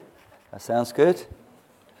That sounds good.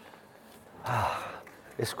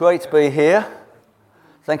 It's great to be here.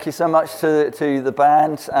 Thank you so much to the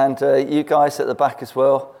band and you guys at the back as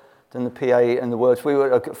well, doing the PA and the words. We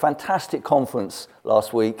were at a fantastic conference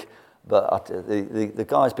last week, but the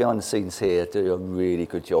guys behind the scenes here do a really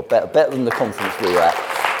good job, better than the conference we were at.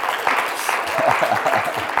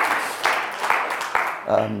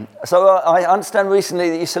 So I understand recently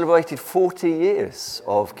that you celebrated 40 years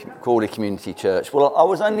of Crawley Community Church. Well, I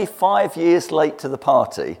was only 5 years late to the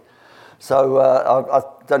party. So I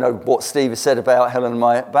don't know what Steve has said about Helen and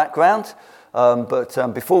my background,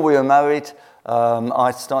 but before we were married,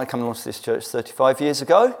 I started coming along to this church 35 years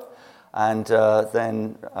ago, and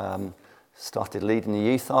then started leading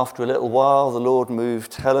the youth after a little while. The Lord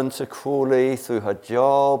moved Helen to Crawley through her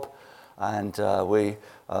job, and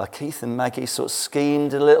Keith and Maggie sort of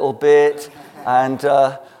schemed a little bit and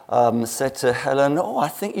said to Helen, I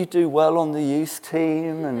think you do well on the youth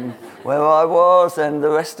team, and where I was, and the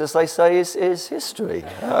rest, as they say, is history.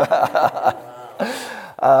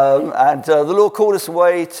 And the Lord called us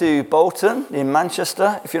away to Bolton in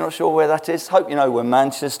Manchester. If you're not sure where that is, hope you know where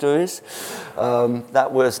Manchester is.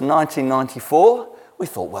 That was 1994. We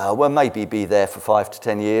thought, well, we'll maybe be there for 5 to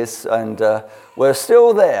 10 years, and we're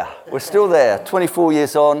still there. We're still there, 24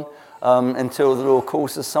 years on, until the Lord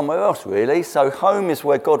calls us somewhere else, really. So home is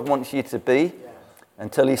where God wants you to be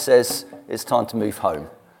until he says it's time to move home.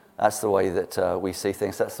 That's the way that we see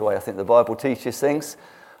things. That's the way I think the Bible teaches things.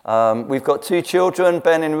 We've got 2 children,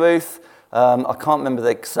 Ben and Ruth. I can't remember the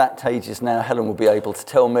exact ages now. Helen will be able to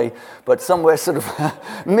tell me, but somewhere sort of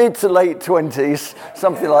mid to late 20s,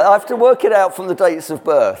 something like that. I have to work it out from the dates of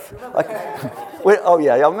birth.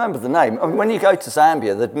 I remember the name. I mean, when you go to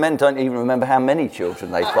Zambia, the men don't even remember how many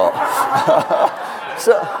children they've got.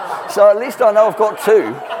 so at least I know I've got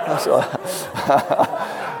 2. That's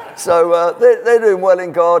right. So they're doing well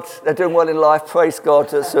in God. They're doing well in life. Praise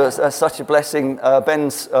God. It's such a blessing.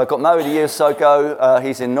 Ben's got married a year or so ago.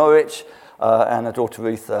 He's in Norwich. And our daughter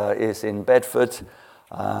Ruth is in Bedford.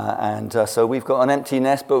 So we've got an empty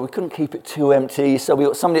nest, but we couldn't keep it too empty. So we've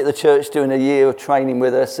got somebody at the church doing a year of training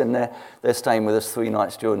with us, and they're staying with us 3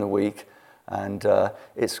 nights during the week. And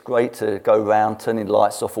it's great to go round turning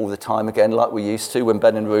lights off all the time again, like we used to when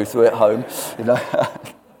Ben and Ruth were at home. You know.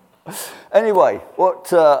 Anyway,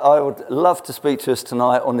 what I would love to speak to us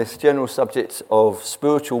tonight on this general subject of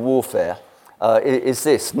spiritual warfare is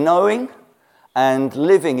this: knowing and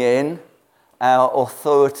living in our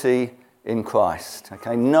authority in Christ.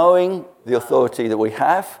 Okay, knowing the authority that we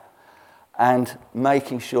have and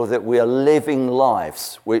making sure that we are living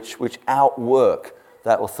lives which outwork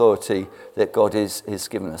that authority that God is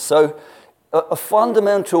given us. So a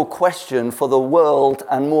fundamental question for the world,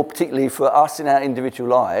 and more particularly for us in our individual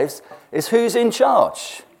lives, is who's in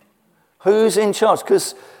charge? Who's in charge?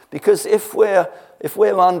 Because if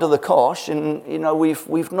we're under the cosh and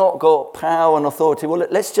we've not got power and authority, well,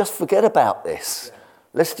 let's just forget about this.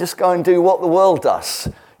 Let's just go and do what the world does.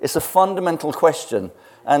 It's a fundamental question.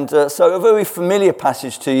 And so a very familiar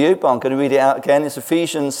passage to you, but I'm going to read it out again. It's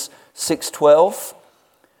Ephesians 6:12.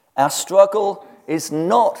 Our struggle is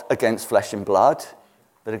not against flesh and blood,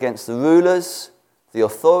 but against the rulers, the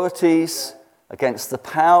authorities, against the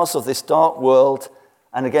powers of this dark world,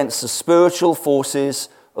 and against the spiritual forces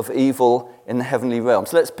of evil in the heavenly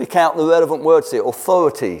realms. Let's pick out the relevant words here: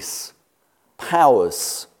 authorities,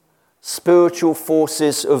 powers, spiritual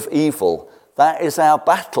forces of evil. That is our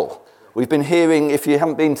battle. We've been hearing, if you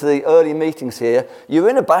haven't been to the early meetings here, you're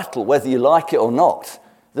in a battle whether you like it or not.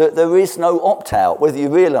 There is no opt-out, whether you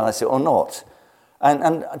realise it or not.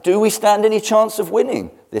 And do we stand any chance of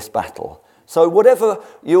winning this battle? So whatever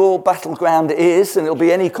your battleground is, and it'll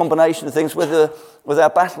be any combination of things, whether our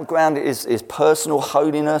battleground is personal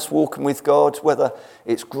holiness, walking with God, whether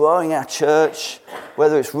it's growing our church,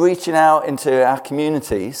 whether it's reaching out into our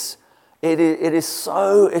communities, it is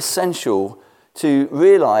so essential to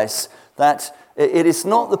realise that it is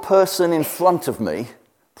not the person in front of me,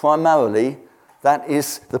 primarily, that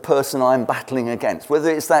is the person I'm battling against. Whether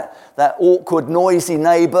it's that awkward, noisy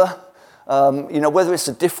neighbour, whether it's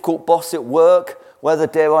a difficult boss at work, whether,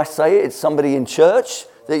 dare I say it, it's somebody in church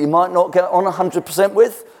that you might not get on 100%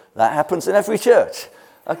 with. That happens in every church.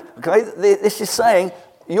 Okay, this is saying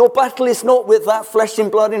your battle is not with that flesh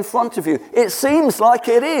and blood in front of you. It seems like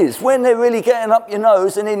it is. When they're really getting up your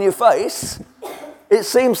nose and in your face, it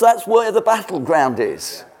seems that's where the battleground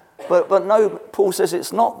is. But no, Paul says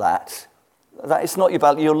it's not that. That is not your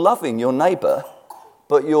battle. You're loving your neighbour,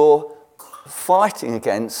 but you're fighting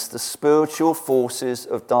against the spiritual forces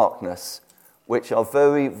of darkness which are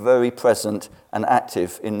very, very present and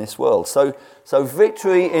active in this world. So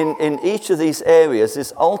victory in each of these areas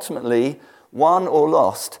is ultimately won or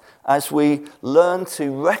lost as we learn to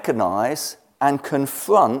recognize and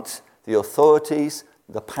confront the authorities,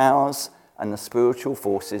 the powers, and the spiritual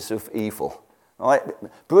forces of evil. Right?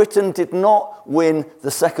 Britain did not win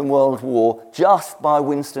the Second World War just by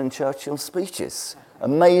Winston Churchill's speeches,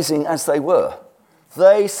 amazing as they were.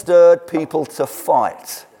 They stirred people to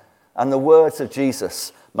fight, and the words of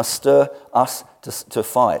Jesus must stir us to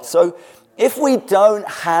fight. So if we don't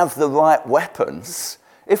have the right weapons,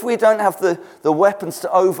 if we don't have the weapons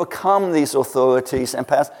to overcome these authorities and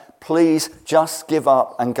powers, please just give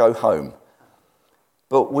up and go home.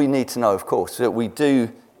 But we need to know, of course, that we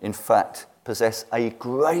do, in fact, possess a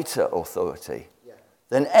greater authority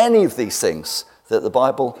than any of these things that the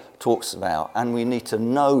Bible talks about. And we need to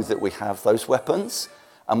know that we have those weapons,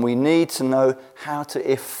 and we need to know how to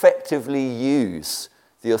effectively use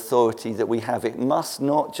the authority that we have. It must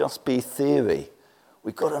not just be theory.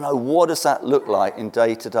 We've got to know, what does that look like in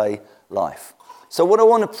day-to-day life? So what I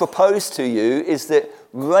want to propose to you is that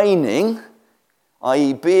reigning,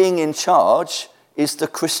 i.e. being in charge, is the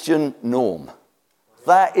Christian norm.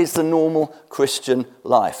 That is the normal Christian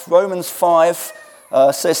life. Romans 5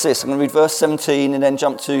 says this. I'm going to read verse 17 and then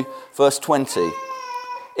jump to verse 20.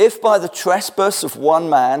 If by the trespass of one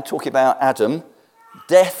man, talking about Adam,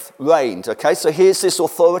 death reigned. Okay, so here's this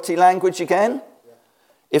authority language again.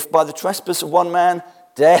 If by the trespass of one man,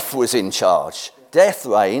 death was in charge, death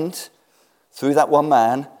reigned through that one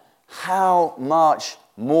man, how much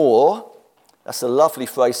more, that's a lovely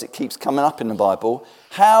phrase that keeps coming up in the Bible,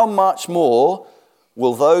 how much more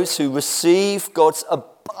will those who receive God's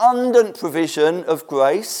abundant provision of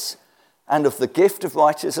grace and of the gift of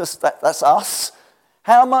righteousness, that's us,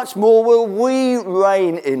 how much more will we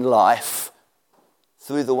reign in life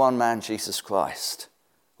through the one man, Jesus Christ?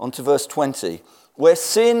 On to verse 20. Where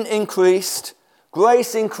sin increased,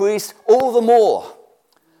 grace increased all the more,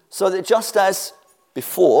 so that just as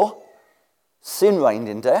before sin reigned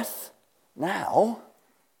in death, now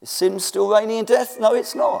is sin still reigning in death? No,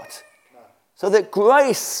 it's not. So that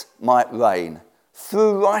grace might reign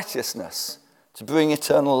through righteousness to bring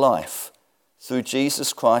eternal life through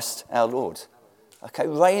Jesus Christ our Lord. Okay,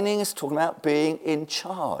 reigning is talking about being in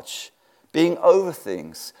charge, being over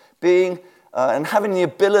things, being and having the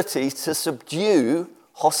ability to subdue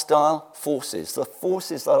hostile forces, the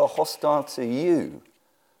forces that are hostile to you.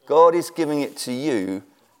 God is giving it to you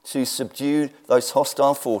to subdue those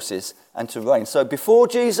hostile forces and to reign. So before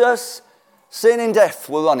Jesus, sin and death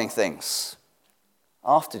were running things.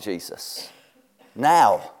 After Jesus,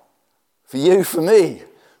 now, for you, for me,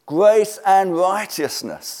 grace and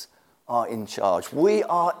righteousness are in charge. We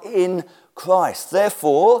are in Christ.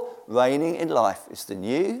 Therefore, reigning in life is the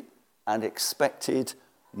new and expected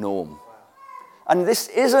norm. And this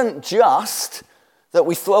isn't just that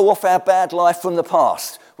we throw off our bad life from the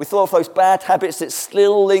past. We throw off those bad habits that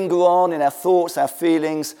still linger on in our thoughts, our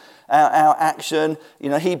feelings, our action. You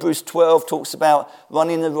know, Hebrews 12 talks about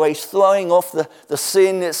running the race, throwing off the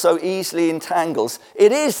sin that so easily entangles.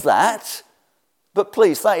 It is that, but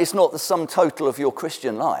please, that is not the sum total of your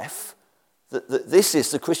Christian life. This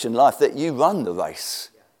is the Christian life, that you run the race.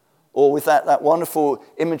 Or with that wonderful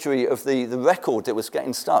imagery of the record that was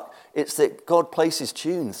getting stuck, it's that God places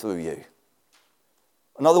tune through you.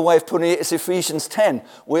 Another way of putting it is Ephesians 10.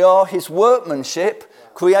 We are his workmanship,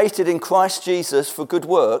 created in Christ Jesus for good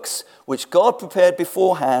works, which God prepared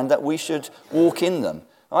beforehand that we should walk in them.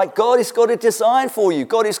 All right? God has got a design for you.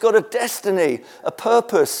 God has got a destiny, a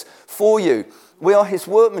purpose for you. We are his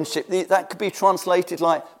workmanship. That could be translated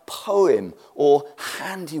like poem or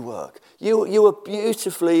handiwork. You are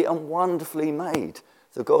beautifully and wonderfully made.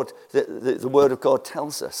 The word of God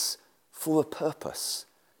tells us, for a purpose,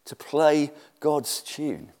 to play God's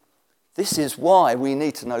tune. This is why we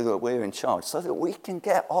need to know that we're in charge, so that we can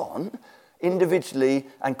get on individually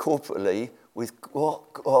and corporately with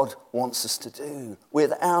what God wants us to do,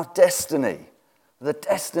 with our destiny, the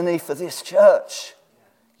destiny for this church.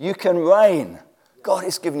 You can reign. God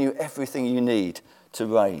has given you everything you need to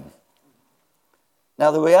reign.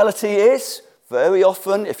 Now, the reality is, very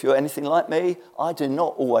often, if you're anything like me, I do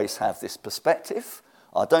not always have this perspective.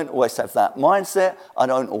 I don't always have that mindset. I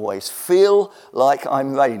don't always feel like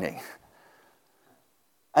I'm reigning.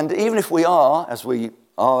 And even if we are, as we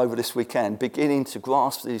are over this weekend, beginning to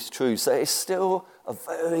grasp these truths, there is still a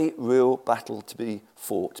very real battle to be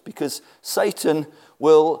fought, because Satan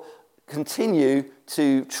will continue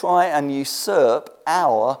to try and usurp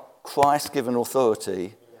our Christ-given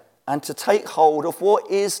authority and to take hold of what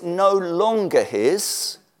is no longer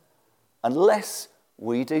his unless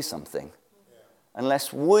we do something.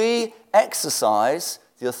 unless we exercise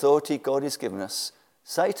the authority God has given us.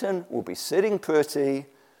 Satan will be sitting pretty,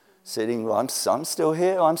 I'm still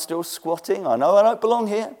here, I'm still squatting. I know I don't belong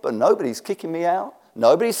here, but nobody's kicking me out.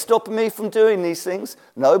 Nobody's stopping me from doing these things.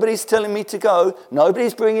 Nobody's telling me to go.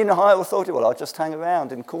 Nobody's bringing a higher authority. Well, I'll just hang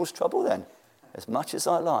around and cause trouble then, as much as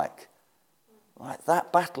I like. Right,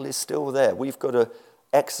 that battle is still there. We've got to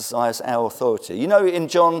exercise our authority. You know, in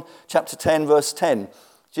John chapter 10, verse 10,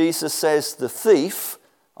 Jesus says the thief,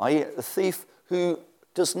 i.e. the thief who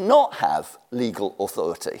does not have legal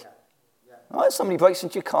authority. Right, somebody breaks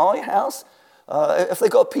into your car, your house. If they've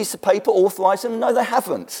got a piece of paper authorizing them, no, they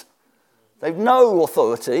haven't. They've no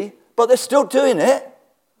authority, but they're still doing it.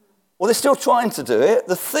 Or they're still trying to do it.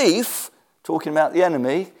 The thief, talking about the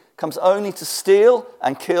enemy, comes only to steal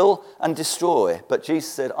and kill and destroy. But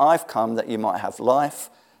Jesus said, I've come that you might have life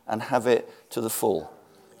and have it to the full.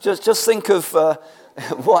 Just think of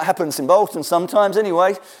what happens in Bolton sometimes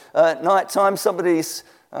anyway. At night time, somebody's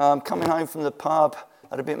coming home from the pub,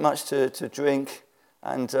 had a bit much to drink,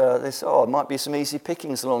 and they say, it might be some easy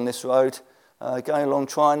pickings along this road. Going along,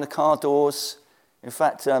 trying the car doors. In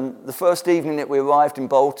fact, the first evening that we arrived in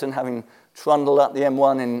Bolton, having trundled up the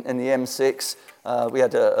M1 and the M6, we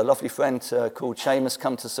had a lovely friend called Seamus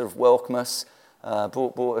come to sort of welcome us,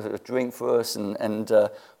 brought a drink for us, and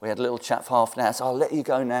we had a little chat for half an hour. So I'll let you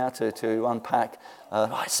go now to unpack.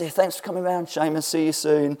 Right, see you, thanks for coming round, Seamus, see you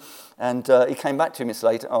soon. And he came back 2 minutes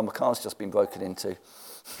later, my car's just been broken into.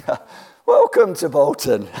 Welcome to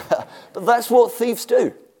Bolton. But that's what thieves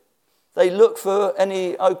do. They look for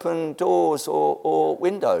any open doors or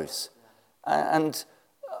windows. And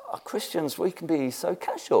Christians, we can be so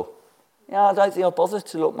casual. I don't think I'll bother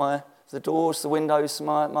to look the doors, the windows of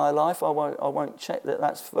my life. I won't check that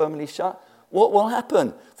that's firmly shut. What will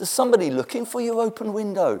happen? There's somebody looking for your open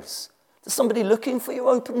windows. There's somebody looking for your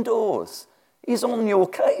open doors. He's on your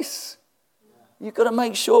case. You've got to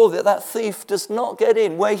make sure that thief does not get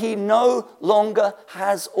in where he no longer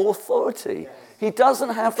has authority. He doesn't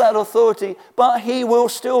have that authority, but he will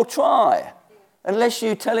still try unless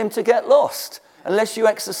you tell him to get lost, unless you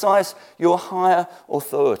exercise your higher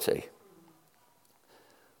authority.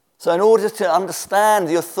 So in order to understand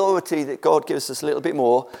the authority that God gives us a little bit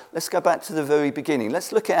more, let's go back to the very beginning.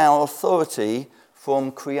 Let's look at our authority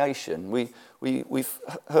from creation. We've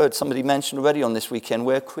heard somebody mention already on this weekend,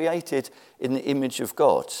 we're created in the image of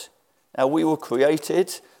God. Now, we were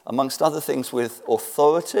created, amongst other things, with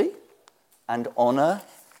authority and honor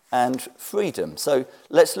and freedom. So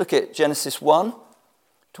let's look at Genesis 1,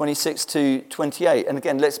 26 to 28. And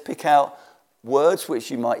again, let's pick out words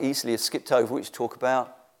which you might easily have skipped over, which talk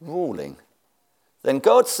about ruling. Then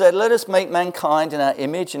God said, let us make mankind in our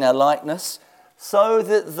image, in our likeness, so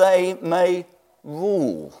that they may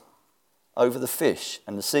rule over the fish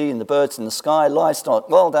and the sea and the birds in the sky, livestock,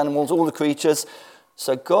 wild animals, all the creatures.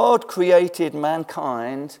 So God created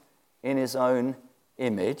mankind in his own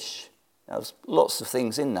image. Now, there's lots of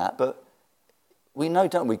things in that, but we know,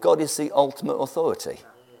 don't we, God is the ultimate authority.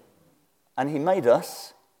 And he made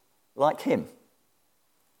us like him.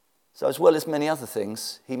 So as well as many other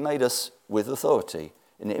things, he made us with authority.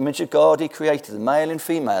 In the image of God, he created them, male and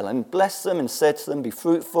female, and blessed them and said to them, be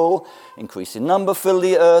fruitful, increase in number, fill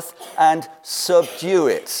the earth, and subdue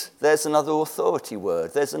it. There's another authority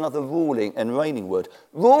word. There's another ruling and reigning word.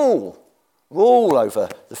 Rule over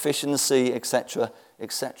the fish in the sea, etc.,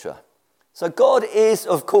 etc. So God is,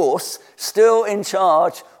 of course, still in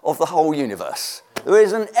charge of the whole universe. There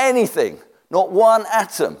isn't anything, not one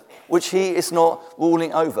atom, which he is not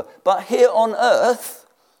ruling over. But here on earth,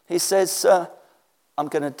 he says, I'm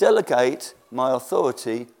going to delegate my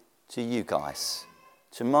authority to you guys,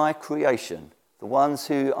 to my creation, the ones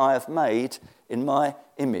who I have made in my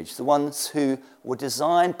image, the ones who were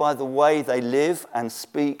designed by the way they live and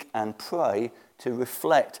speak and pray to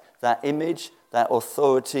reflect that image, that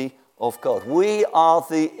authority of God. We are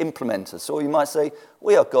the implementers, or you might say,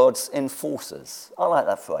 we are God's enforcers. I like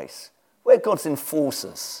that phrase. We're God's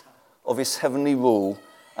enforcers of his heavenly rule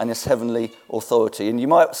and his heavenly authority. And you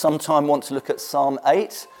might sometime want to look at Psalm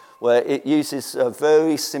 8, where it uses a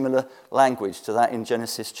very similar language to that in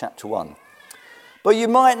Genesis chapter 1. But you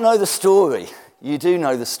might know the story. You do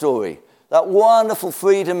know the story. That wonderful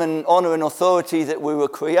freedom and honor and authority that we were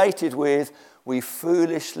created with, we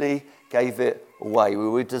foolishly gave it away. We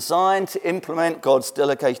were designed to implement God's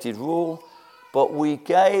delegated rule, but we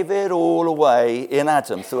gave it all away in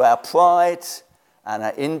Adam through our pride and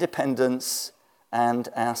our independence and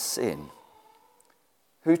our sin.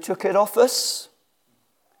 Who took it off us?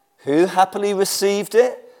 Who happily received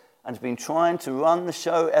it and has been trying to run the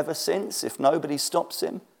show ever since if nobody stops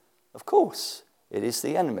him? Of course, it is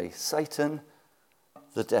the enemy, Satan,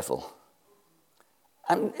 the devil.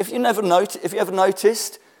 And if you ever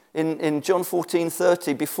noticed in John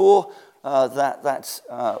 14:30, before that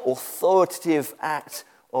authoritative act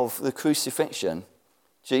of the crucifixion,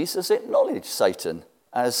 Jesus acknowledged Satan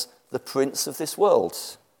as the prince of this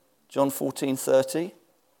world. John 14:30.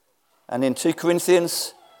 And in 2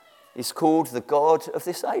 Corinthians, he's called the God of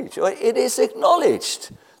this age. It is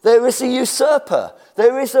acknowledged. There is a usurper.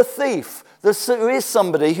 There is a thief. There is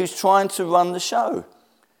somebody who's trying to run the show.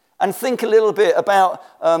 And think a little bit about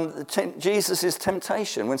Jesus'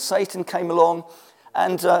 temptation when Satan came along.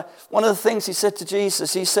 And one of the things he said to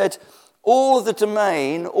Jesus, he said, all the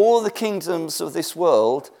domain, all the kingdoms of this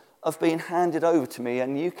world have been handed over to me,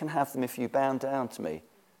 and you can have them if you bow down to me.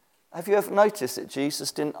 Have you ever noticed that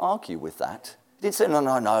Jesus didn't argue with that? He didn't say,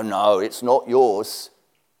 no, it's not yours.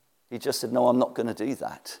 He just said, no, I'm not going to do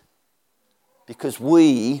that. Because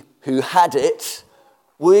we who had it,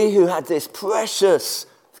 we who had this precious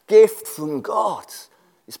gift from God,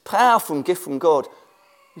 this powerful gift from God,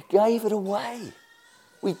 we gave it away.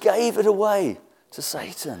 We gave it away to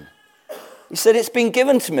Satan. He said, it's been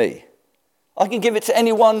given to me. I can give it to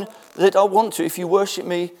anyone that I want to. If you worship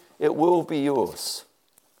me, it will be yours.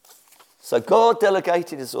 So God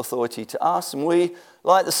delegated his authority to us, and we,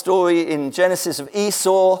 like the story in Genesis of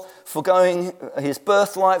Esau, forgoing his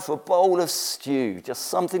birthright for a bowl of stew, just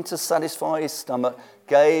something to satisfy his stomach,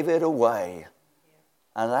 gave it away.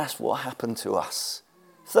 And that's what happened to us.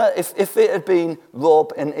 So if it had been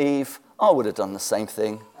Rob and Eve, I would have done the same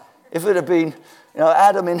thing. If it had been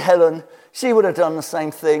Adam and Helen, she would have done the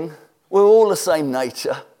same thing. We're all the same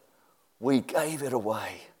nature. We gave it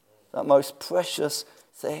away. That most precious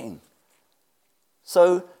thing.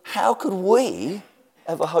 So how could we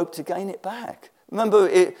ever hope to gain it back? Remember,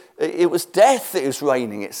 it was death that was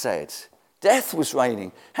reigning, it said. Death was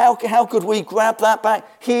reigning. How could we grab that back?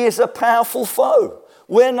 He is a powerful foe.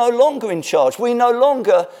 We're no longer in charge. We no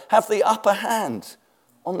longer have the upper hand.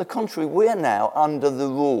 On the contrary, we're now under the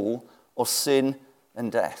rule of sin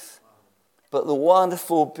and death. But the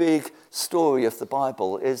wonderful big story of the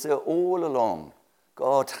Bible is that all along,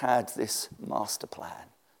 God had this master plan.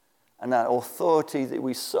 And that authority that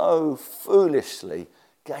we so foolishly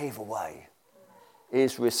gave away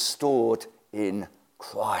is restored in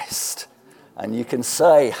Christ. And you can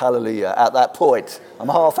say hallelujah at that point. I'm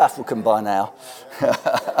half African by now.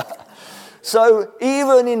 So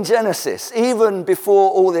even in Genesis, even before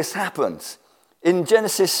all this happened, in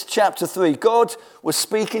Genesis chapter 3, God was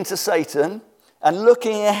speaking to Satan and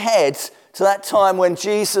looking ahead to that time when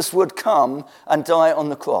Jesus would come and die on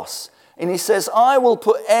the cross. And he says, I will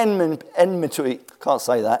put enmity, can't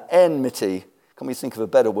say that, enmity. Can we think of a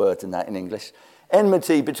better word than that in English?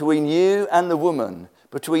 Enmity between you and the woman,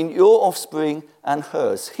 between your offspring and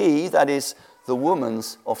hers. He, that is the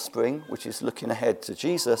woman's offspring, which is looking ahead to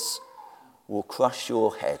Jesus, will crush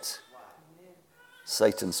your head.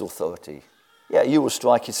 Satan's authority. Yeah, you will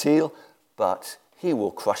strike his heel, but he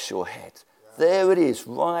will crush your head. There it is,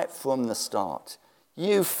 right from the start.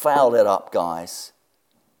 You fouled it up, guys.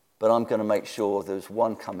 But I'm going to make sure there's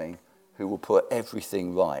one coming who will put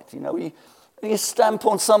everything right. You know, when you stamp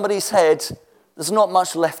on somebody's head, there's not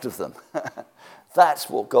much left of them. That's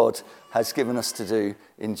what God has given us to do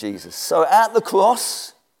in Jesus. So at the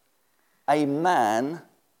cross, a man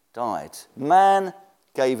died. Man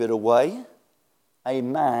gave it away. A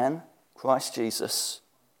man, Christ Jesus,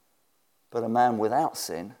 but a man without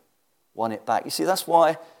sin won it back. You see, that's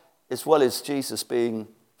why, as well as Jesus being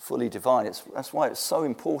fully divine, that's why it's so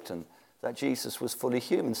important that Jesus was fully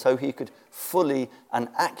human, so he could fully and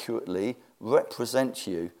accurately represent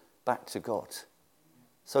you back to God.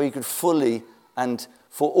 So he could fully and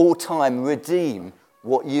for all time redeem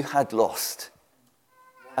what you had lost.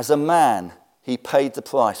 As a man, he paid the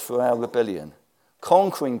price for our rebellion,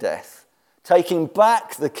 conquering death, taking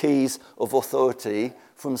back the keys of authority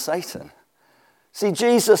from Satan. See,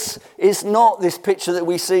 Jesus is not this picture that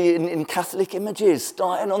we see in Catholic images,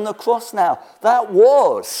 dying on the cross now. That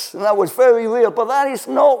was very real, but that is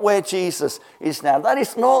not where Jesus is now. That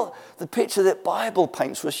is not the picture that Bible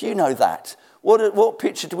paints for us. You know that. What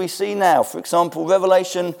picture do we see now? For example,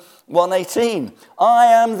 Revelation 1:18. I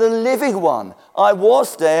am the living one. I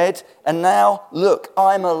was dead, and now, look,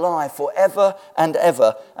 I'm alive forever and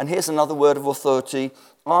ever. And here's another word of authority.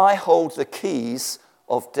 I hold the keys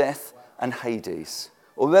of death and Hades.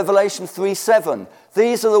 Or Revelation 3:7.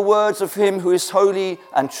 These are the words of him who is holy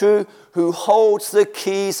and true, who holds the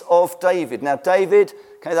keys of David. Now, David,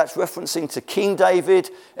 okay, that's referencing to King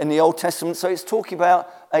David in the Old Testament. So it's talking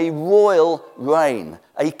about a royal reign,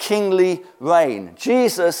 a kingly reign.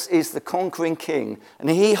 Jesus is the conquering king, and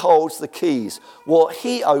he holds the keys. What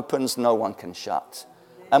he opens, no one can shut.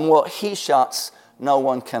 And what he shuts, no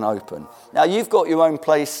one can open. Now, you've got your own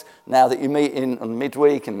place now that you meet in on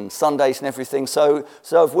midweek and Sundays and everything. So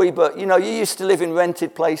have we. But, you used to live in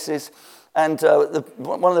rented places. And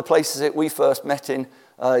one of the places that we first met in,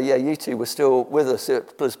 you two were still with us.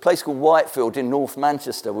 It was a place called Whitefield in North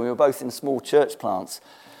Manchester. We were both in small church plants.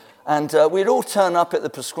 And we'd all turn up at the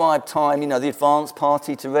prescribed time, the advance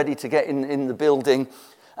party ready to get in the building.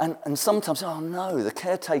 And sometimes, oh no, the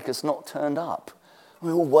caretaker's not turned up.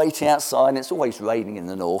 We're all waiting outside, and it's always raining in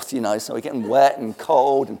the north, so we're getting wet and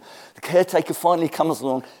cold. And the caretaker finally comes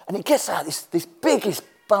along, and he gets out this biggest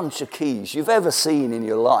bunch of keys you've ever seen in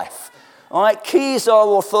your life. All right, keys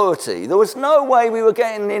are authority. There was no way we were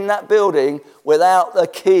getting in that building without the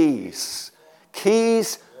keys.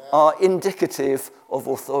 Keys are indicative of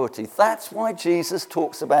authority. That's why Jesus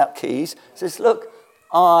talks about keys. He says, look,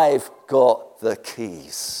 I've got the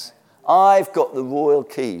keys. I've got the royal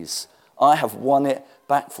keys. I have won it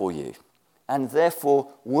back for you. And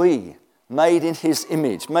therefore, we, made in his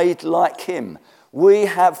image, made like him, we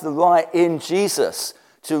have the right in Jesus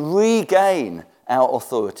to regain our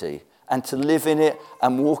authority and to live in it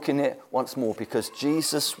and walk in it once more, because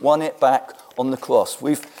Jesus won it back on the cross.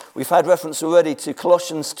 We've had reference already to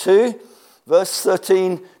Colossians 2, verse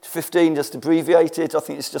 13 to 15, just abbreviated. I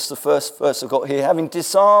think it's just the first verse I've got here. Having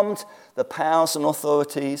disarmed the powers and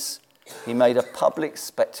authorities, he made a public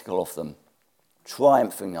spectacle of them,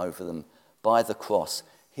 triumphing over them by the cross.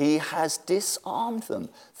 He has disarmed them.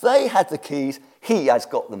 They had the keys. He has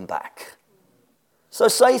got them back. So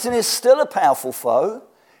Satan is still a powerful foe.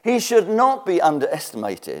 He should not be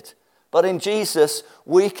underestimated. But in Jesus,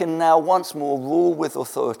 we can now once more rule with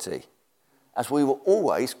authority, as we were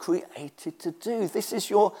always created to do. This is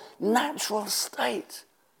your natural state,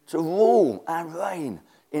 to rule and reign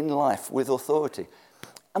in life with authority.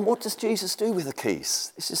 And what does Jesus do with the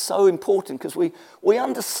keys? This is so important, because we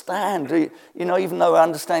understand, even though our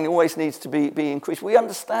understanding always needs to be increased, we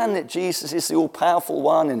understand that Jesus is the all-powerful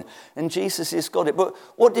one and Jesus has got it. But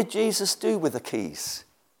what did Jesus do with the keys?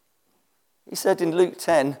 He said in Luke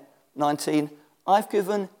 10:19, I've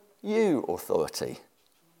given you authority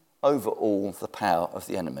over all the power of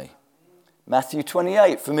the enemy. Matthew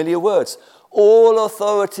 28, familiar words. All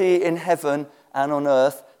authority in heaven and on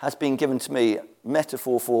earth has been given to me.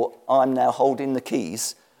 Metaphor for I'm now holding the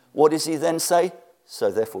keys. What does he then say?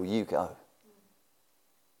 So therefore you go.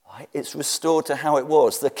 Right? It's restored to how it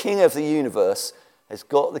was. The King of the universe has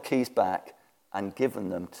got the keys back and given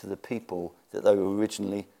them to the people that they were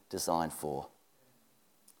originally designed for.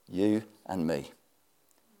 You and me.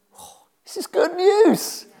 Oh, this is good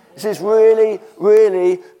news. This is really,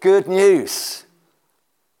 really good news.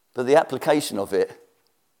 But the application of it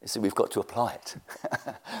is that we've got to apply it.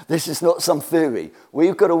 This is not some theory.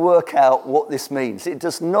 We've got to work out what this means. It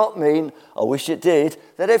does not mean, I wish it did,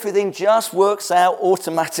 that everything just works out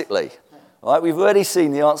automatically. Right? We've already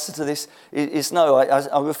seen the answer to this is no.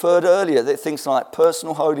 I referred earlier that things like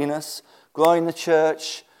personal holiness, growing the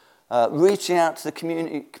church, reaching out to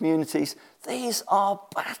the communities, these are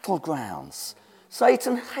battlegrounds.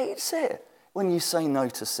 Satan hates it when you say no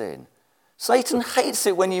to sin. Satan hates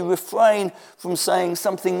it when you refrain from saying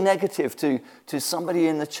something negative to somebody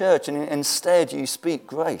in the church and instead you speak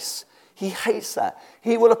grace. He hates that.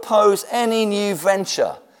 He will oppose any new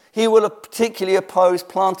venture. He will particularly oppose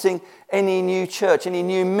planting any new church, any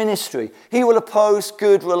new ministry. He will oppose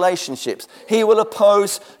good relationships. He will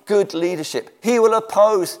oppose good leadership. He will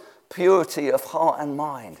oppose purity of heart and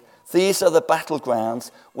mind. These are the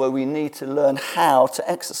battlegrounds where we need to learn how to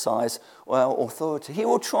exercise our authority. He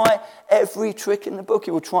will try every trick in the book.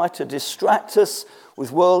 He will try to distract us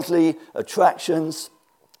with worldly attractions.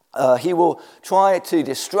 He will try to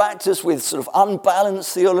distract us with sort of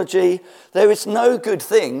unbalanced theology. There is no good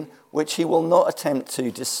thing which he will not attempt to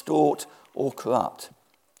distort or corrupt.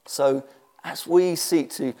 So as we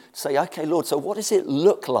seek to say, okay, Lord, so what does it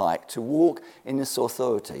look like to walk in this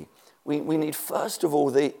authority? We need, first of all,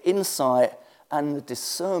 the insight and the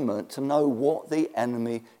discernment to know what the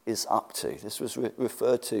enemy is up to. This was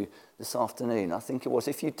referred to this afternoon. I think it was,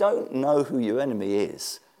 if you don't know who your enemy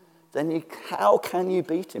is, then how can you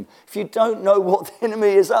beat him? If you don't know what the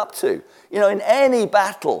enemy is up to. In any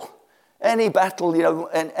battle, in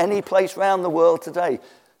any place around the world today,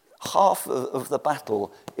 half of the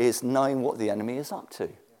battle is knowing what the enemy is up to.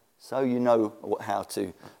 So you know how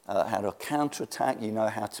to counterattack, you know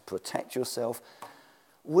how to protect yourself.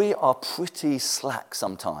 We are pretty slack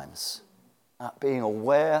sometimes at being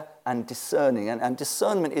aware and discerning. And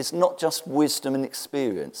discernment is not just wisdom and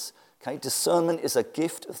experience. Okay? Discernment is a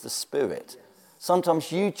gift of the Spirit.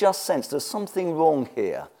 Sometimes you just sense there's something wrong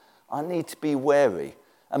here. I need to be wary.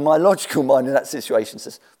 And my logical mind in that situation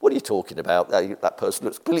says, what are you talking about? That person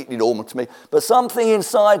looks completely normal to me. But something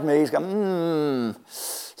inside me is going,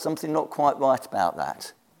 something not quite right about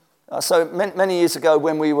that. So many years ago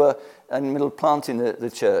when we were in the middle of planting the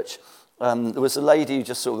church, there was a lady who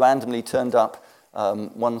just sort of randomly turned up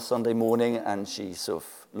one Sunday morning, and she sort of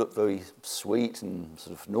looked very sweet and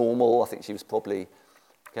sort of normal. I think she was probably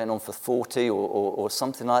going on for 40 or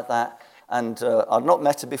something like that. And I'd not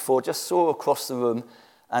met her before, just saw her across the room.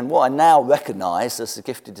 And what I now recognise as a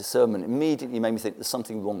gift of discernment immediately made me think there's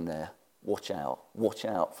something wrong there. Watch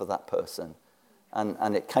out for that person.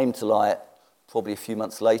 And it came to light probably a few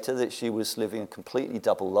months later that she was living a completely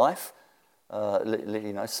double life,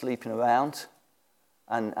 sleeping around.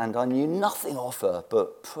 And I knew nothing of her,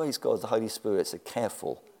 but praise God, the Holy Spirit said,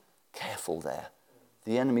 careful there.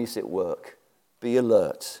 The enemy's at work. Be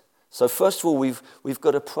alert. So first of all, we've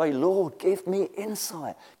got to pray, Lord, give me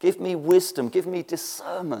insight, give me wisdom, give me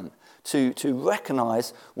discernment to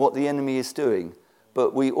recognise what the enemy is doing.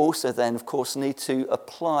 But we also then, of course, need to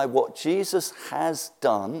apply what Jesus has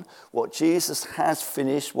done, what Jesus has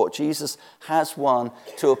finished, what Jesus has won,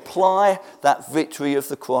 to apply that victory of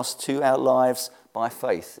the cross to our lives by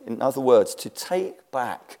faith. In other words, to take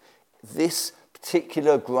back this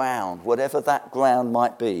particular ground, whatever that ground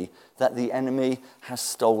might be, that the enemy has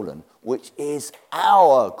stolen, which is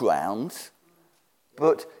our ground.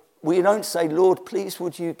 But we don't say, Lord, please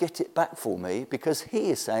would you get it back for me? Because he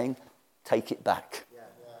is saying, take it back.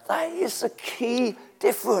 That is a key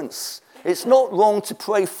difference. It's not wrong to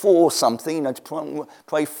pray for something, to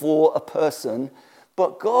pray for a person.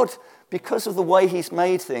 But God, because of the way he's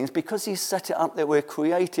made things, because he's set it up that we're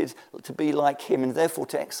created to be like him and therefore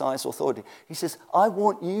to exercise authority, he says, I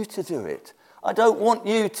want you to do it. I don't want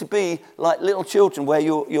you to be like little children where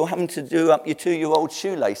you're having to do up your 2-year-old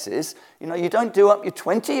shoelaces. You don't do up your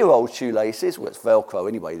 20-year-old shoelaces. Well, it's Velcro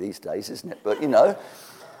anyway these days, isn't it? But,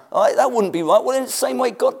 that wouldn't be right. Well, in the same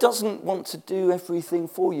way, God doesn't want to do everything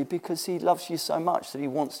for you because he loves you so much that he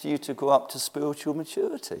wants you to grow up to spiritual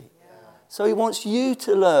maturity. Yeah. So he wants you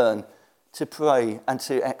to learn to pray and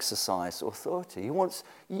to exercise authority. He wants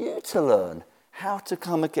you to learn how to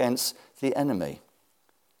come against the enemy.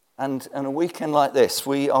 And on a weekend like this,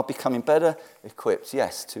 we are becoming better equipped,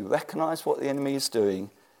 yes, to recognize what the enemy is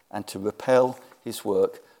doing and to repel his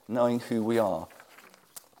work, knowing who we are.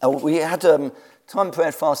 We had time of prayer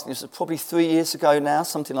and fasting. This was probably 3 years ago now,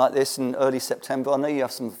 something like this, in early September. I know you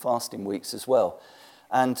have some fasting weeks as well.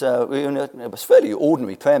 And it was a fairly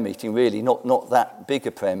ordinary prayer meeting, really, not that big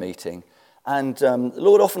a prayer meeting. And the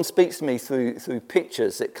Lord often speaks to me through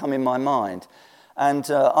pictures that come in my mind.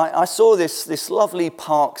 And I saw this lovely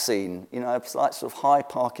park scene, it's like sort of Hyde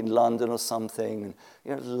Park in London or something. And,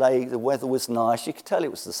 the weather was nice. You could tell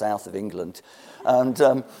it was the south of England. And,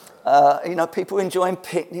 people were enjoying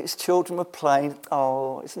picnics. Children were playing.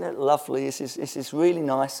 Oh, isn't it lovely? This is really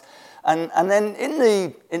nice. And then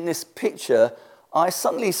in this picture, I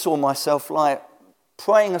suddenly saw myself like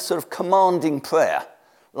praying a sort of commanding prayer,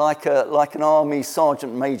 like an army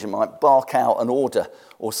sergeant major might bark out an order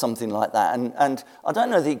or something like that. And I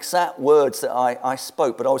don't know the exact words that I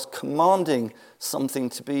spoke, but I was commanding something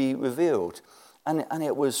to be revealed. And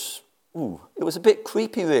it was a bit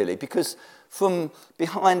creepy, really, because from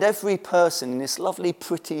behind every person in this lovely,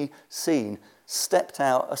 pretty scene stepped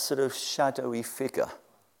out a sort of shadowy figure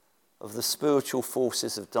of the spiritual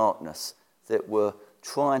forces of darkness that were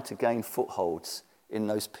trying to gain footholds in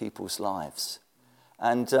those people's lives.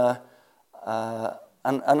 And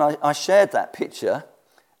I shared that picture,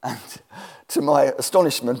 and to my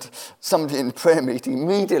astonishment, somebody in the prayer meeting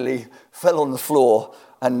immediately fell on the floor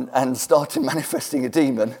and started manifesting a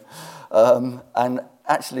demon. And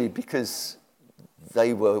actually, because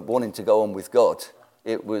they were wanting to go on with God,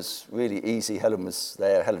 it was really easy. Helen was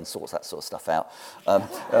there. Helen sorts that sort of stuff out.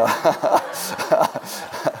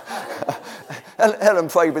 Helen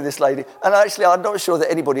prayed with this lady. And actually, I'm not sure that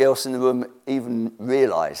anybody else in the room even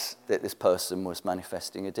realised that this person was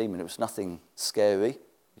manifesting a demon. It was nothing scary.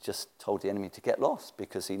 He just told the enemy to get lost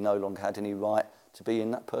because he no longer had any right to be in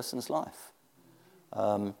that person's life.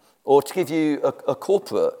 Or to give you a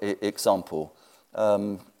corporate example,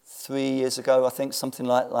 3 years ago, I think, something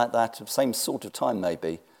like that, same sort of time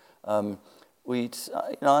maybe, I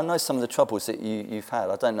know some of the troubles that you've had.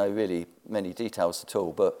 I don't know really many details at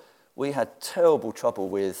all, but we had terrible trouble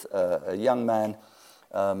with a young man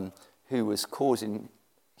who was causing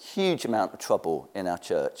huge amount of trouble in our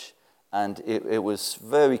church. And it was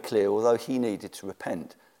very clear, although he needed to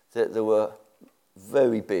repent, that there were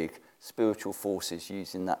very big spiritual forces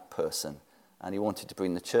using that person. And he wanted to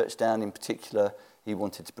bring the church down in particular. He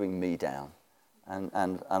wanted to bring me down. And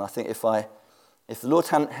I think if I if the Lord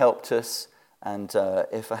hadn't helped us, and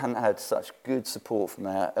if I hadn't had such good support from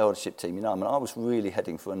our eldership team, I was really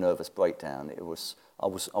heading for a nervous breakdown. I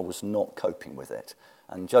was not coping with it.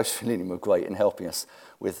 And Joseph and Lillian were great in helping us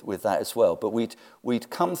with that as well. But we'd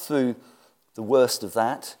come through the worst of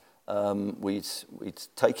that. We'd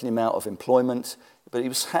taken him out of employment, but he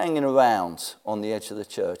was hanging around on the edge of the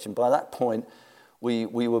church. And by that point, we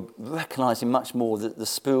were recognising much more the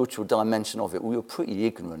spiritual dimension of it. We were pretty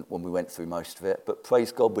ignorant when we went through most of it, but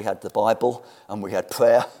praise God we had the Bible and we had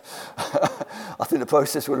prayer. I think the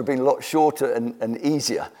process would have been a lot shorter and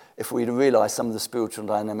easier if we'd realised some of the spiritual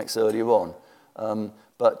dynamics earlier on.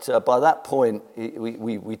 But by that point,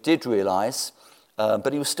 we did realise,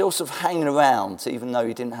 but he was still sort of hanging around, even though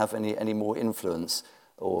he didn't have any more influence,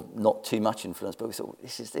 or not too much influence, but we thought,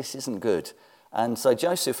 this isn't good. And so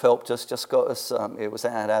Joseph helped us, just got us, it was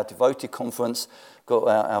at our devoted conference, got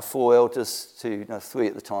our 4 elders to, 3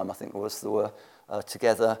 at the time I think it was, that were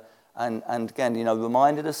together, and again,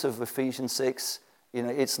 reminded us of Ephesians 6,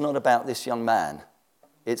 it's not about this young man,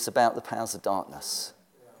 it's about the powers of darkness.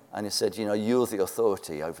 And he said, you're the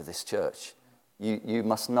authority over this church. You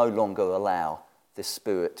must no longer allow this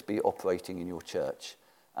spirit to be operating in your church.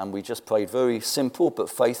 And we just prayed very simple but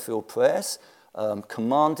faith-filled prayers,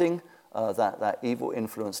 commanding that evil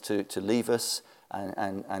influence to leave us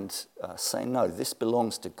and saying, no, this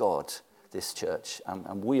belongs to God, this church,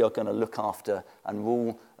 and we are going to look after and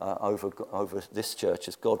rule over this church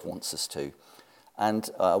as God wants us to. And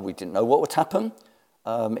we didn't know what would happen.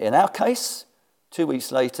 In our case, 2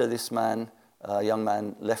 weeks later, this young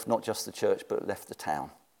man, left not just the church, but left the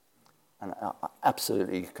town. And I'm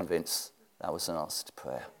absolutely convinced that was an answer to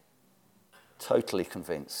prayer. Totally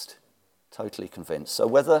convinced. So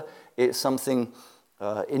whether it's something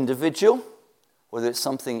individual, whether it's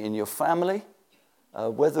something in your family,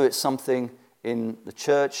 whether it's something in the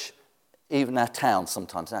church, even our town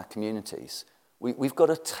sometimes, our communities, we've got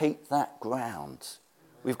to take that ground.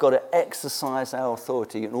 We've got to exercise our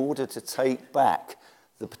authority in order to take back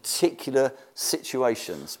the particular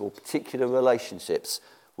situations or particular relationships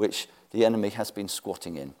which the enemy has been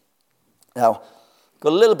squatting in. Now,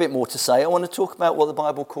 got a little bit more to say. I want to talk about what the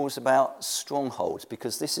Bible calls about strongholds,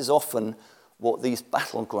 because this is often what these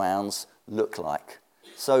battlegrounds look like.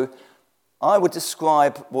 So I would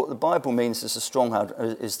describe what the Bible means as a stronghold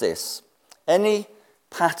is this: any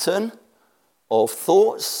pattern of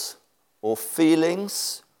thoughts or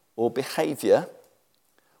feelings or behaviour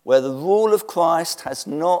where the rule of Christ has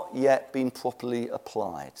not yet been properly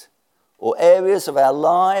applied, or areas of our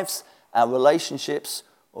lives, our relationships,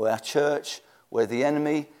 or our church where the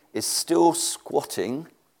enemy is still squatting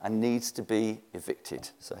and needs to be evicted.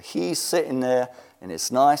 So he's sitting there in his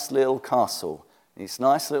nice little castle, in his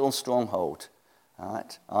nice little stronghold. All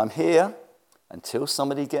right, I'm here until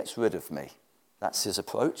somebody gets rid of me. That's his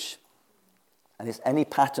approach. And it's any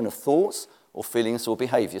pattern of thoughts or feelings or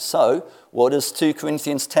behaviour. So what does 2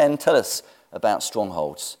 Corinthians 10 tell us about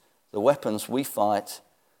strongholds? The weapons we fight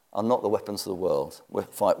are not the weapons of the world we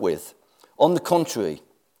fight with. On the contrary,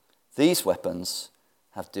 these weapons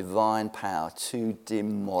have divine power to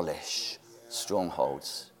demolish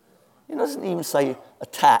strongholds. It doesn't even say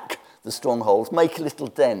attack the strongholds, make a little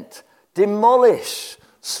dent. Demolish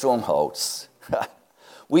strongholds.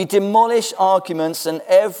 We demolish arguments and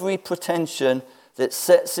every pretension that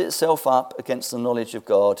sets itself up against the knowledge of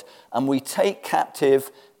God, and we take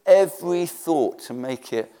captive every thought to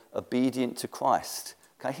make it obedient to Christ.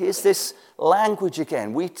 Okay, here's this language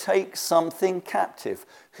again. We take something captive.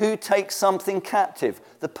 Who takes something captive?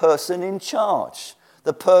 The person in charge.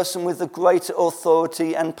 The person with the greater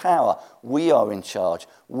authority and power. We are in charge.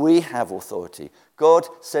 We have authority. God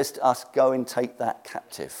says to us, go and take that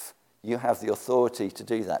captive. You have the authority to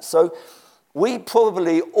do that. So we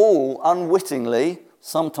probably all unwittingly,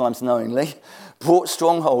 sometimes knowingly, brought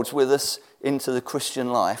strongholds with us into the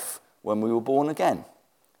Christian life when we were born again.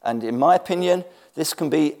 And in my opinion, this can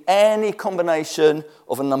be any combination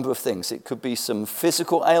of a number of things. It could be some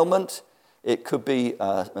physical ailment. It could be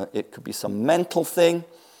some mental thing,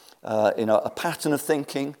 a pattern of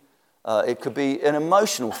thinking. It could be an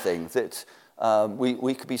emotional thing that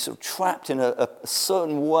we could be sort of trapped in a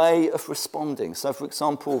certain way of responding. So, for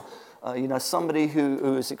example, somebody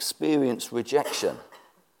who has experienced rejection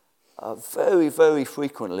very, very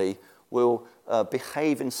frequently will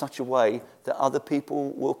behave in such a way that other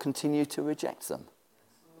people will continue to reject them.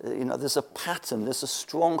 There's a pattern, there's a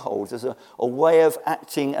stronghold, there's a way of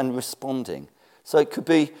acting and responding. So it could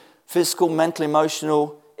be physical, mental,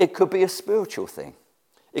 emotional. It could be a spiritual thing.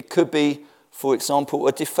 It could be, for example,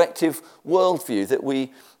 a defective worldview that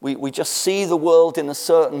we just see the world in a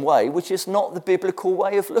certain way, which is not the biblical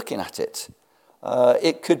way of looking at it.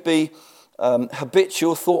 It could be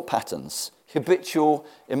habitual thought patterns, habitual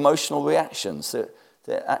emotional reactions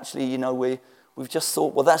that actually, we've just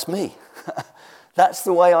thought, well, that's me. That's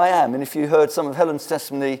the way I am. And if you heard some of Helen's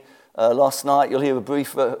testimony last night, you'll hear a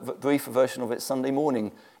briefer version of it Sunday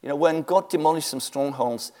morning. When God demolished some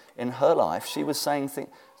strongholds in her life, she was saying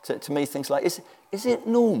to me things like, is it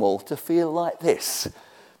normal to feel like this?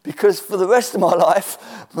 Because for the rest of my life,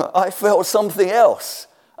 I felt something else.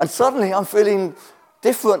 And suddenly I'm feeling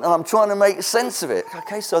different and I'm trying to make sense of it.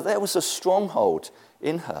 Okay, so there was a stronghold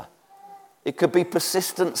in her. It could be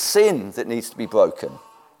persistent sin that needs to be broken.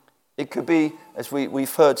 It could be, as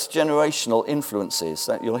we've heard, generational influences.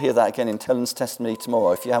 You'll hear that again in Helen's testimony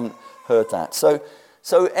tomorrow if you haven't heard that.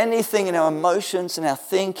 So anything in our emotions, in our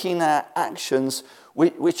thinking, our actions,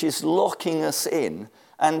 which is locking us in.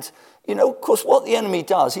 And, of course, what the enemy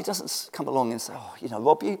does, he doesn't come along and say,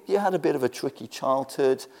 Rob, you had a bit of a tricky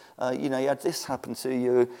childhood. You had this happen to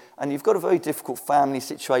you. And you've got a very difficult family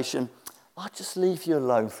situation. I'll just leave you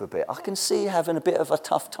alone for a bit. I can see you having a bit of a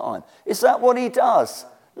tough time. Is that what he does?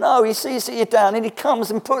 No, he sees that you're down and he comes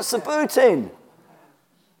and puts the boot in.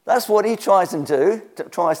 That's what he tries to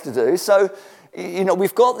do. So,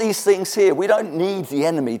 we've got these things here. We don't need the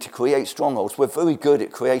enemy to create strongholds. We're very good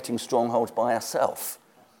at creating strongholds by ourselves.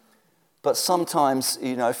 But sometimes,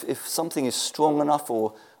 if something is strong enough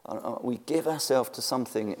or we give ourselves to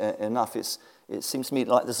something enough, it seems to me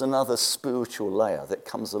like there's another spiritual layer that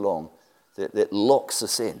comes along that locks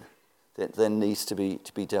us in, that then needs to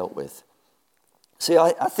be dealt with. See,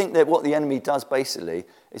 I think that what the enemy does basically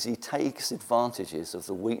is he takes advantages of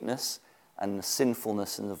the weakness and the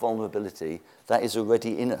sinfulness and the vulnerability that is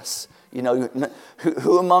already in us.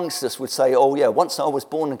 Who amongst us would say, oh yeah, once I was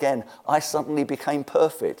born again, I suddenly became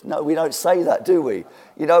perfect? No, we don't say that, do we?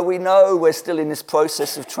 We know we're still in this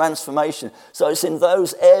process of transformation. So it's in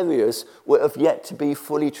those areas that have yet to be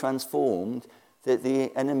fully transformed that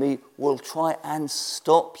the enemy will try and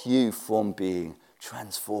stop you from being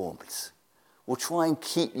transformed. Will try and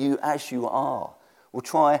keep you as you are. Will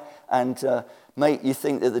try and make you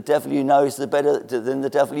think that the devil you know is better than the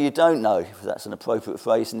devil you don't know. If that's an appropriate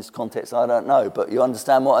phrase in this context, I don't know. But you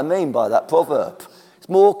understand what I mean by that proverb. It's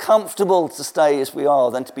more comfortable to stay as we are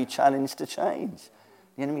than to be challenged to change.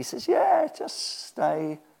 The enemy says, yeah, just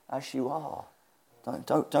stay as you are.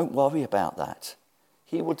 Don't worry about that.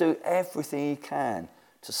 He will do everything he can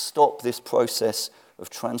to stop this process of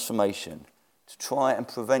transformation, to try and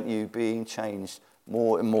prevent you being changed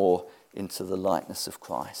more and more into the likeness of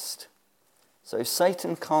Christ. So if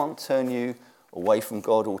Satan can't turn you away from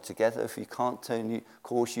God altogether, if he can't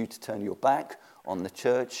cause you to turn your back on the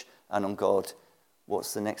church and on God,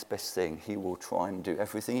 what's the next best thing? He will try and do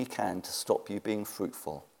everything he can to stop you being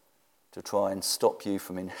fruitful, to try and stop you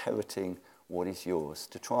from inheriting what is yours,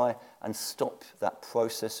 to try and stop that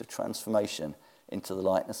process of transformation into the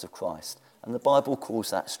likeness of Christ. And the Bible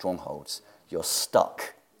calls that strongholds. You're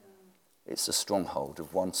stuck. It's a stronghold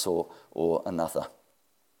of one sort or another.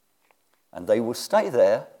 And they will stay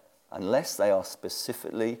there unless they are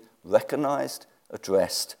specifically recognized,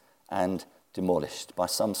 addressed, and demolished by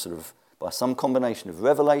some combination of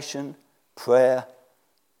revelation, prayer,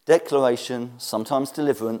 declaration, sometimes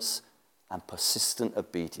deliverance, and persistent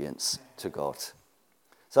obedience to God.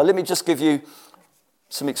 So let me just give you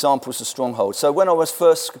some examples of strongholds. So when I was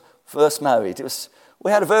first married,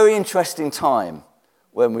 we had a very interesting time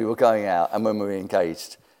when we were going out and when we were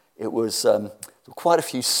engaged. It was quite a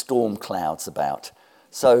few storm clouds about.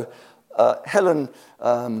 So Helen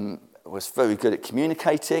was very good at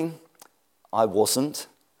communicating. I wasn't.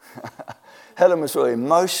 Helen was very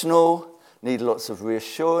emotional, needed lots of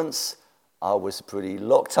reassurance. I was pretty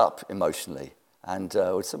locked up emotionally. And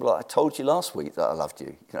would say, well, I told you last week that I loved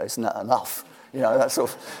you. Isn't that enough? That sort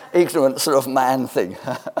of ignorant sort of man thing.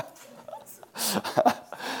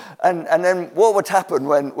 And then what would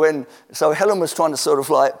happen so Helen was trying to sort of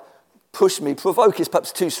like push me, provoke is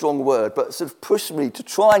perhaps too strong a word, but sort of push me to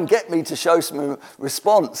try and get me to show some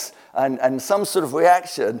response and some sort of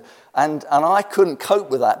reaction. And I couldn't cope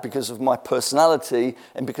with that because of my personality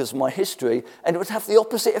and because of my history. And it would have the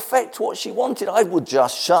opposite effect to what she wanted. I would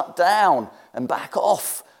just shut down and back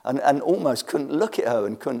off and almost couldn't look at her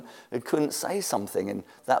and couldn't say something. And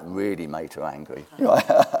that really made her angry.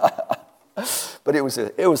 But it was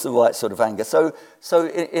the right sort of anger. So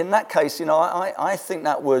in that case, I think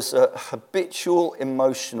that was a habitual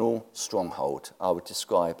emotional stronghold. I would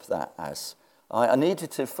describe that as. I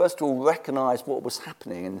needed to first of all recognize what was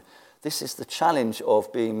happening, and this is the challenge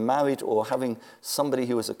of being married or having somebody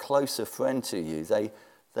who is a closer friend to you.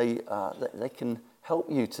 They can help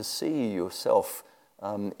you to see yourself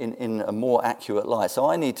in a more accurate light. So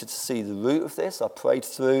I needed to see the root of this. I prayed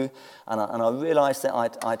through, and I realised that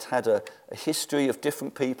I'd had a history of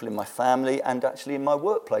different people in my family and actually in my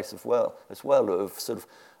workplace as well of sort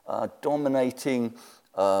of dominating,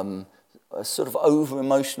 sort of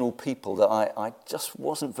over-emotional people that I just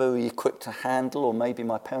wasn't very equipped to handle, or maybe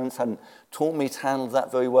my parents hadn't taught me to handle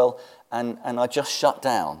that very well, and I just shut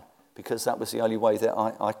down because that was the only way that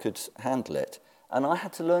I could handle it. And I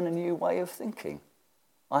had to learn a new way of thinking.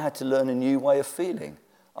 I had to learn a new way of feeling.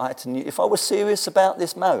 If I was serious about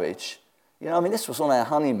this marriage, this was on our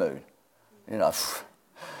honeymoon. We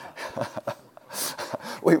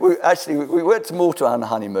went to Malta on the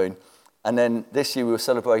honeymoon, and then this year we were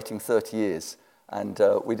celebrating 30 years, and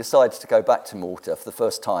we decided to go back to Malta for the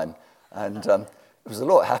first time, and it was a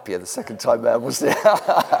lot happier the second time round, wasn't it?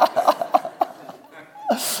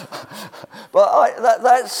 But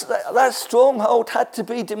that stronghold had to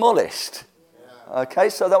be demolished. Okay,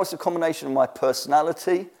 so that was a combination of my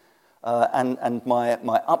personality and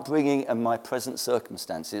my upbringing and my present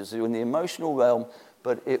circumstances. It was in the emotional realm,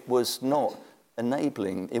 but it was not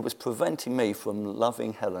enabling. It was preventing me from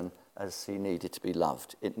loving Helen as he needed to be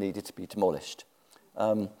loved. It needed to be demolished.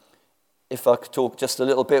 If I could talk just a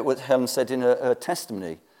little bit what Helen said in her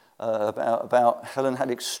testimony about Helen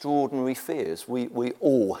had extraordinary fears. We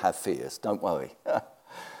all have fears, don't worry.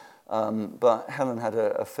 But Helen had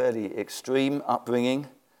a fairly extreme upbringing,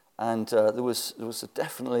 and there was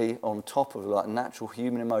definitely on top of like natural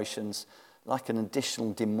human emotions, like an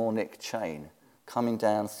additional demonic chain coming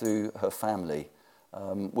down through her family,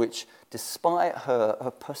 which despite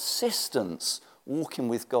her persistence walking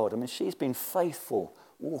with God, she's been faithful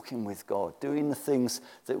walking with God, doing the things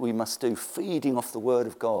that we must do, feeding off the word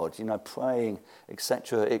of God, praying,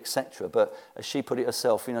 etc., etc. But as she put it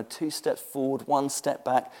herself, 2 steps forward, 1 step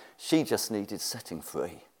back, she just needed setting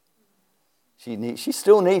free. She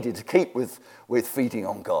still needed to keep with feeding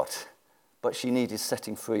on God, but she needed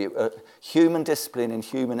setting free. Human discipline and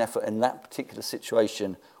human effort in that particular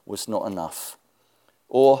situation was not enough.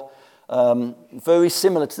 Or very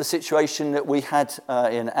similar to the situation that we had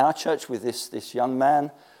in our church with this young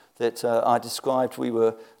man that I described. We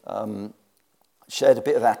were shared a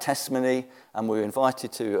bit of our testimony, and we were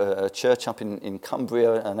invited to a church up in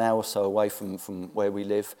Cumbria, an hour or so away from where we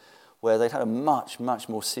live, where they'd had a much, much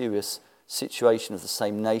more serious situation of the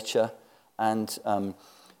same nature. And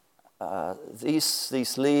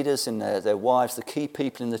these leaders and their wives, the key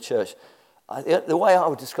people in the church, the way I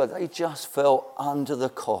would describe it, they just felt under the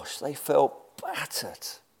cosh. They felt battered.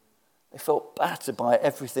 They felt battered by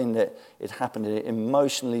everything that had happened,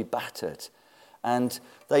 emotionally battered. And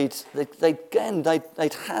they'd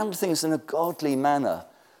handle things in a godly manner.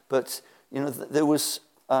 But, there was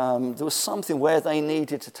something where they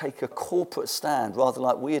needed to take a corporate stand, rather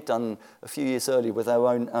like we had done a few years earlier with our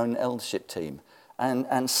own eldership team.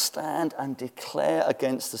 And stand and declare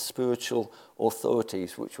against the spiritual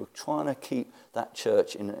authorities which were trying to keep that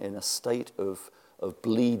church in a state of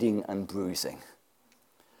bleeding and bruising.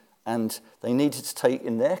 And they needed to take,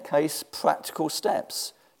 in their case, practical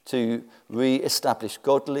steps to re-establish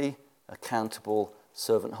godly, accountable,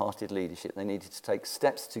 servant-hearted leadership. They needed to take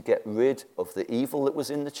steps to get rid of the evil that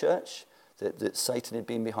was in the church, that Satan had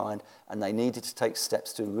been behind, and they needed to take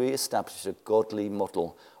steps to re-establish a godly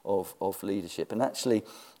model of leadership. And actually,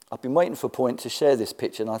 I've been waiting for a point to share this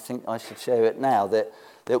picture, and I think I should share it now, that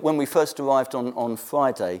when we first arrived on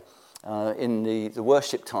Friday in the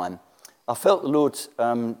worship time, I felt the Lord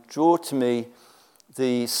draw to me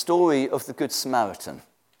the story of the Good Samaritan.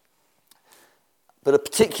 But a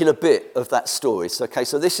particular bit of that story. So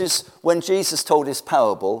this is when Jesus told his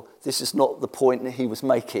parable. This is not the point that he was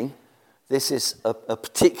making. This is a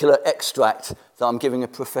particular extract that I'm giving a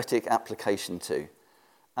prophetic application to.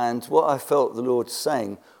 And what I felt the Lord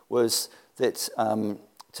saying was that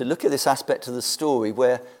to look at this aspect of the story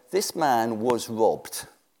where this man was robbed.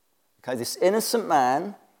 This innocent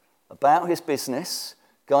man, about his business,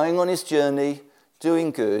 going on his journey,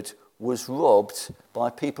 doing good, was robbed by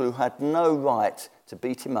people who had no right to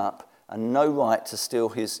beat him up and no right to steal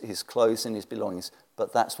his clothes and his belongings.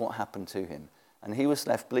 But that's what happened to him. And he was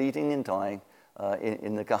left bleeding and dying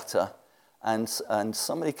in the gutter. And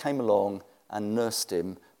somebody came along and nursed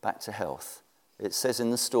him back to health. It says in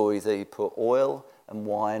the story that he put oil and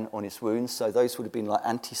wine on his wounds. So those would have been like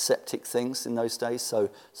antiseptic things in those days. So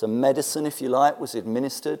medicine, if you like, was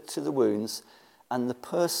administered to the wounds, and the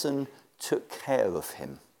person took care of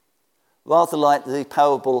him. Rather like the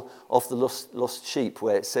parable of the lost sheep,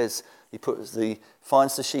 where it says he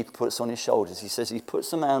finds the sheep and puts it on his shoulders. He says he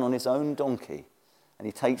puts the man on his own donkey, and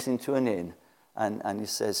he takes him to an inn, and he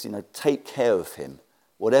says, take care of him.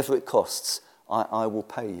 Whatever it costs, I will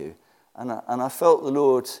pay you. And I felt the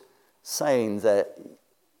Lord saying that,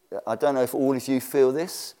 I don't know if all of you feel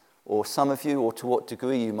this, or some of you, or to what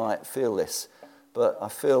degree you might feel this, but I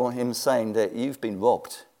feel him saying that you've been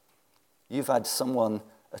robbed. You've had someone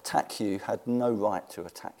attack you, had no right to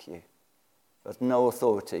attack you, had no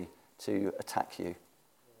authority to attack you.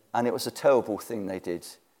 And it was a terrible thing they did.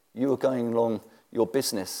 You were going along your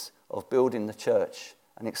business of building the church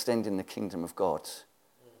and extending the kingdom of God.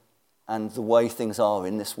 And the way things are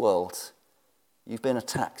in this world, you've been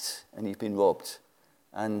attacked and you've been robbed.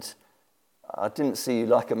 And I didn't see you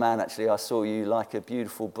like a man, actually. I saw you like a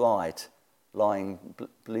beautiful bride lying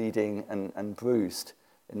bleeding and bruised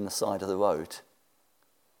in the side of the road.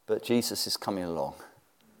 But Jesus is coming along.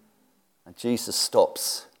 And Jesus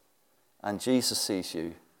stops. And Jesus sees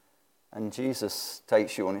you. And Jesus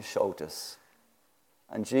takes you on his shoulders.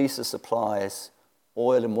 And Jesus applies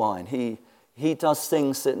oil and wine. He does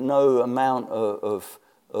things that no amount of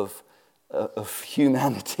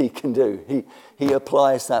humanity can do. He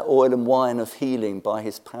applies that oil and wine of healing by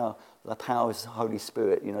his power, the power of his Holy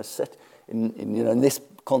Spirit. Set in this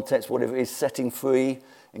context, whatever it is, setting free,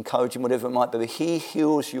 encouraging, whatever it might be. He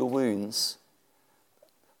heals your wounds.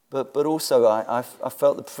 But also, I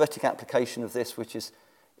felt the prophetic application of this, which is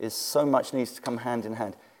so much needs to come hand in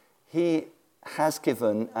hand. He has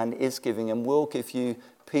given and is giving and will give you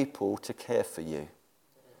people to care for you.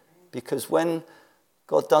 Because when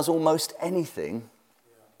God does almost anything,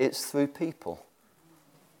 it's through people.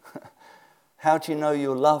 How do you know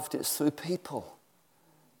you're loved? It's through people.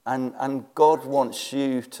 And God wants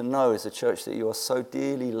you to know as a church that you are so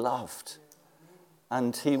dearly loved.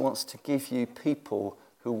 And he wants to give you people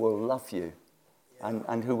who will love you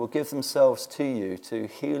and who will give themselves to you to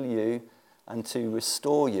heal you and to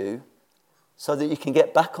restore you so that you can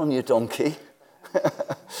get back on your donkey,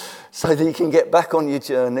 so that you can get back on your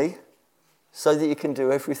journey, so that you can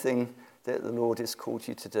do everything that the Lord has called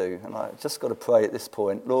you to do. And I just got to pray at this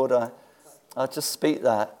point. Lord, I just speak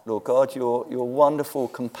that, Lord God, your wonderful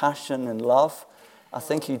compassion and love. I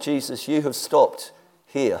thank you, Jesus, you have stopped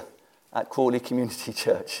here at Crawley Community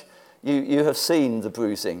Church. You have seen the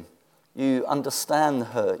bruising. You understand the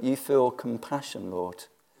hurt. You feel compassion, Lord.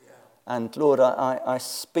 And Lord, I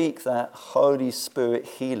speak that Holy Spirit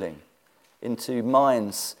healing into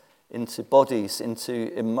minds, into bodies,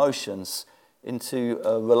 into emotions, into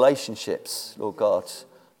relationships, Lord God.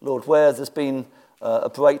 Lord, where there's been a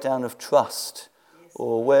breakdown of trust,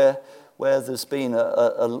 or where there's been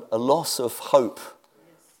a loss of hope.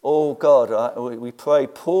 Oh God, we pray,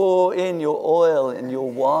 pour in your oil and your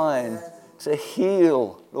wine to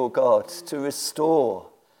heal, Lord God, to restore.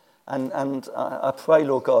 And I pray,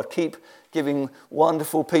 Lord God, keep giving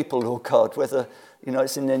wonderful people, Lord God, whether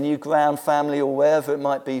it's in their New Ground family or wherever it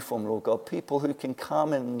might be from, Lord God, people who can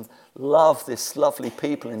come and love this lovely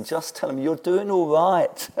people and just tell them, you're doing all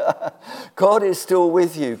right. God is still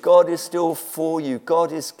with you. God is still for you.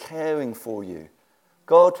 God is caring for you.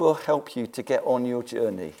 God will help you to get on your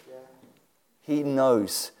journey. He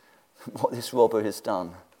knows what this robber has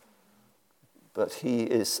done, but he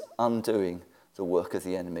is undoing the work of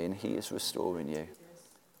the enemy and he is restoring you.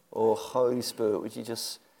 Oh, Holy Spirit, would you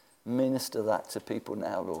just minister that to people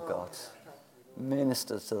now, Lord God?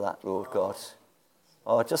 Minister to that, Lord God.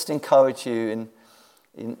 I just encourage you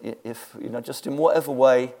if just in whatever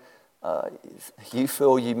way you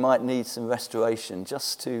feel you might need some restoration,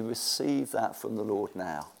 just to receive that from the Lord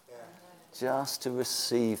now. Just to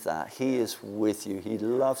receive that. He is with you. He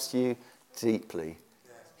loves you deeply.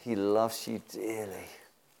 He loves you dearly.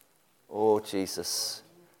 Oh, Jesus,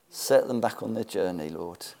 set them back on their journey,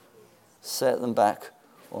 Lord. Set them back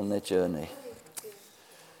on their journey.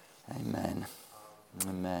 Amen.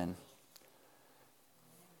 Amen.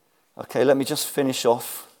 Okay, let me just finish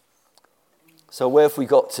off. So where have we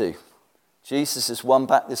got to? Jesus has won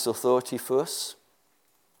back this authority for us.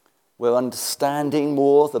 We're understanding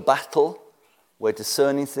more the battle. We're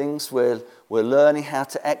discerning things. We're learning how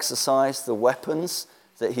to exercise the weapons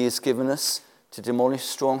that he has given us to demolish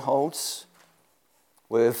strongholds.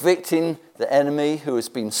 We're evicting the enemy who has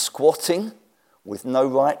been squatting with no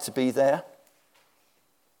right to be there.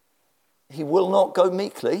 He will not go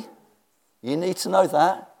meekly. You need to know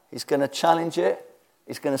that. He's going to challenge it.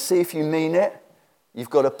 He's going to see if you mean it. You've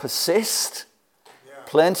got to persist.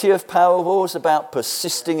 Plenty of parables about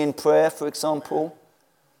persisting in prayer, for example.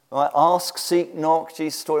 Right? Ask, seek, knock.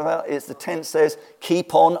 Jesus talking about it. The tense says,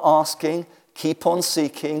 keep on asking, keep on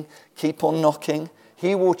seeking, keep on knocking.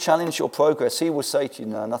 He will challenge your progress. He will say to you,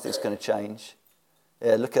 no, nothing's going to change.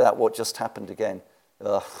 Yeah, look at that, what just happened again.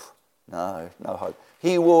 Ugh, no hope.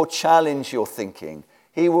 He will challenge your thinking.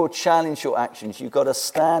 He will challenge your actions. You've got to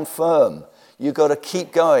stand firm. You've got to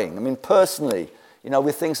keep going. I mean, personally,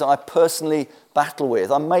 with things that I personally battle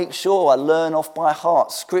with, I make sure I learn off by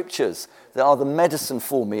heart scriptures that are the medicine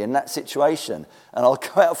for me in that situation. And I'll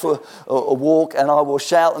go out for a walk and I will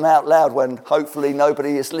shout them out loud when hopefully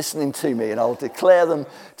nobody is listening to me. And I'll declare them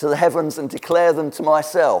to the heavens and declare them to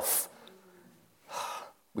myself.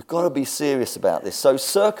 We've got to be serious about this. So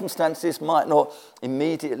circumstances might not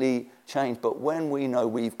immediately change, but when we know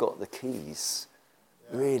we've got the keys,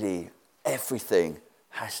 really everything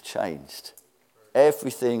has changed.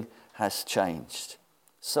 Everything has changed.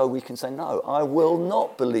 So we can say, no, I will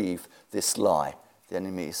not believe this lie the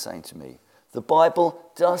enemy is saying to me. The Bible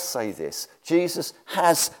does say this. Jesus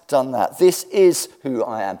has done that. This is who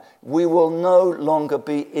I am. We will no longer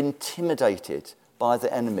be intimidated by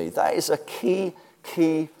the enemy. That is a key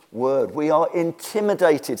word. We are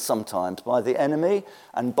intimidated sometimes by the enemy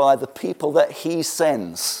and by the people that he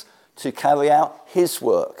sends to carry out his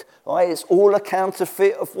work. Right? It's all a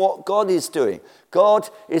counterfeit of what God is doing. God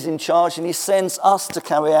is in charge and he sends us to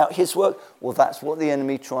carry out his work. Well, that's what the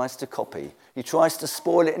enemy tries to copy. He tries to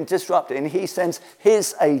spoil it and disrupt it, and he sends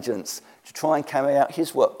his agents to try and carry out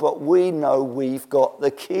his work. But we know we've got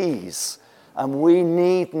the keys. And we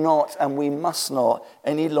need not and we must not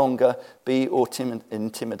any longer be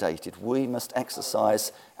intimidated. We must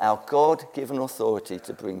exercise our God-given authority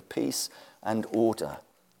to bring peace and order.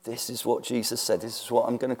 This is what Jesus said. This is what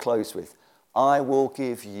I'm going to close with. I will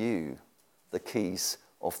give you the keys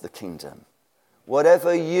of the kingdom.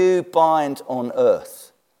 Whatever you bind on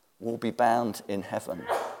earth will be bound in heaven.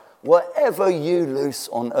 Whatever you loose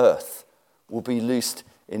on earth will be loosed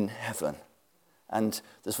in heaven. And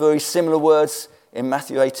there's very similar words in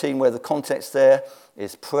Matthew 18 where the context there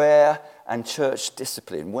is prayer and church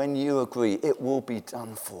discipline. When you agree, it will be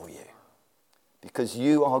done for you. Because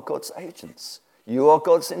you are God's agents. You are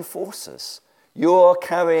God's enforcers. You are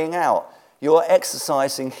carrying out, you are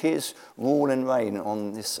exercising his rule and reign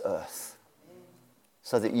on this earth.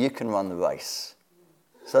 So that you can run the race.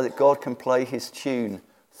 So that God can play his tune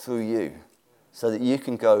through you. So that you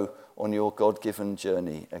can go on your God-given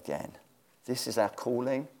journey again. This is our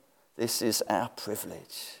calling. This is our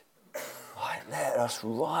privilege. Right, let us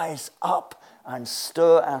rise up and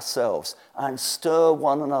stir ourselves and stir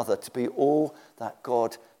one another to be all that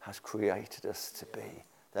God has created us to be.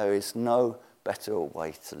 There is no better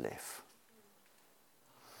way to live.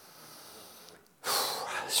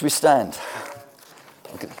 Should we stand?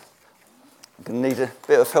 I'm going to need a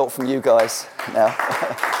bit of help from you guys now.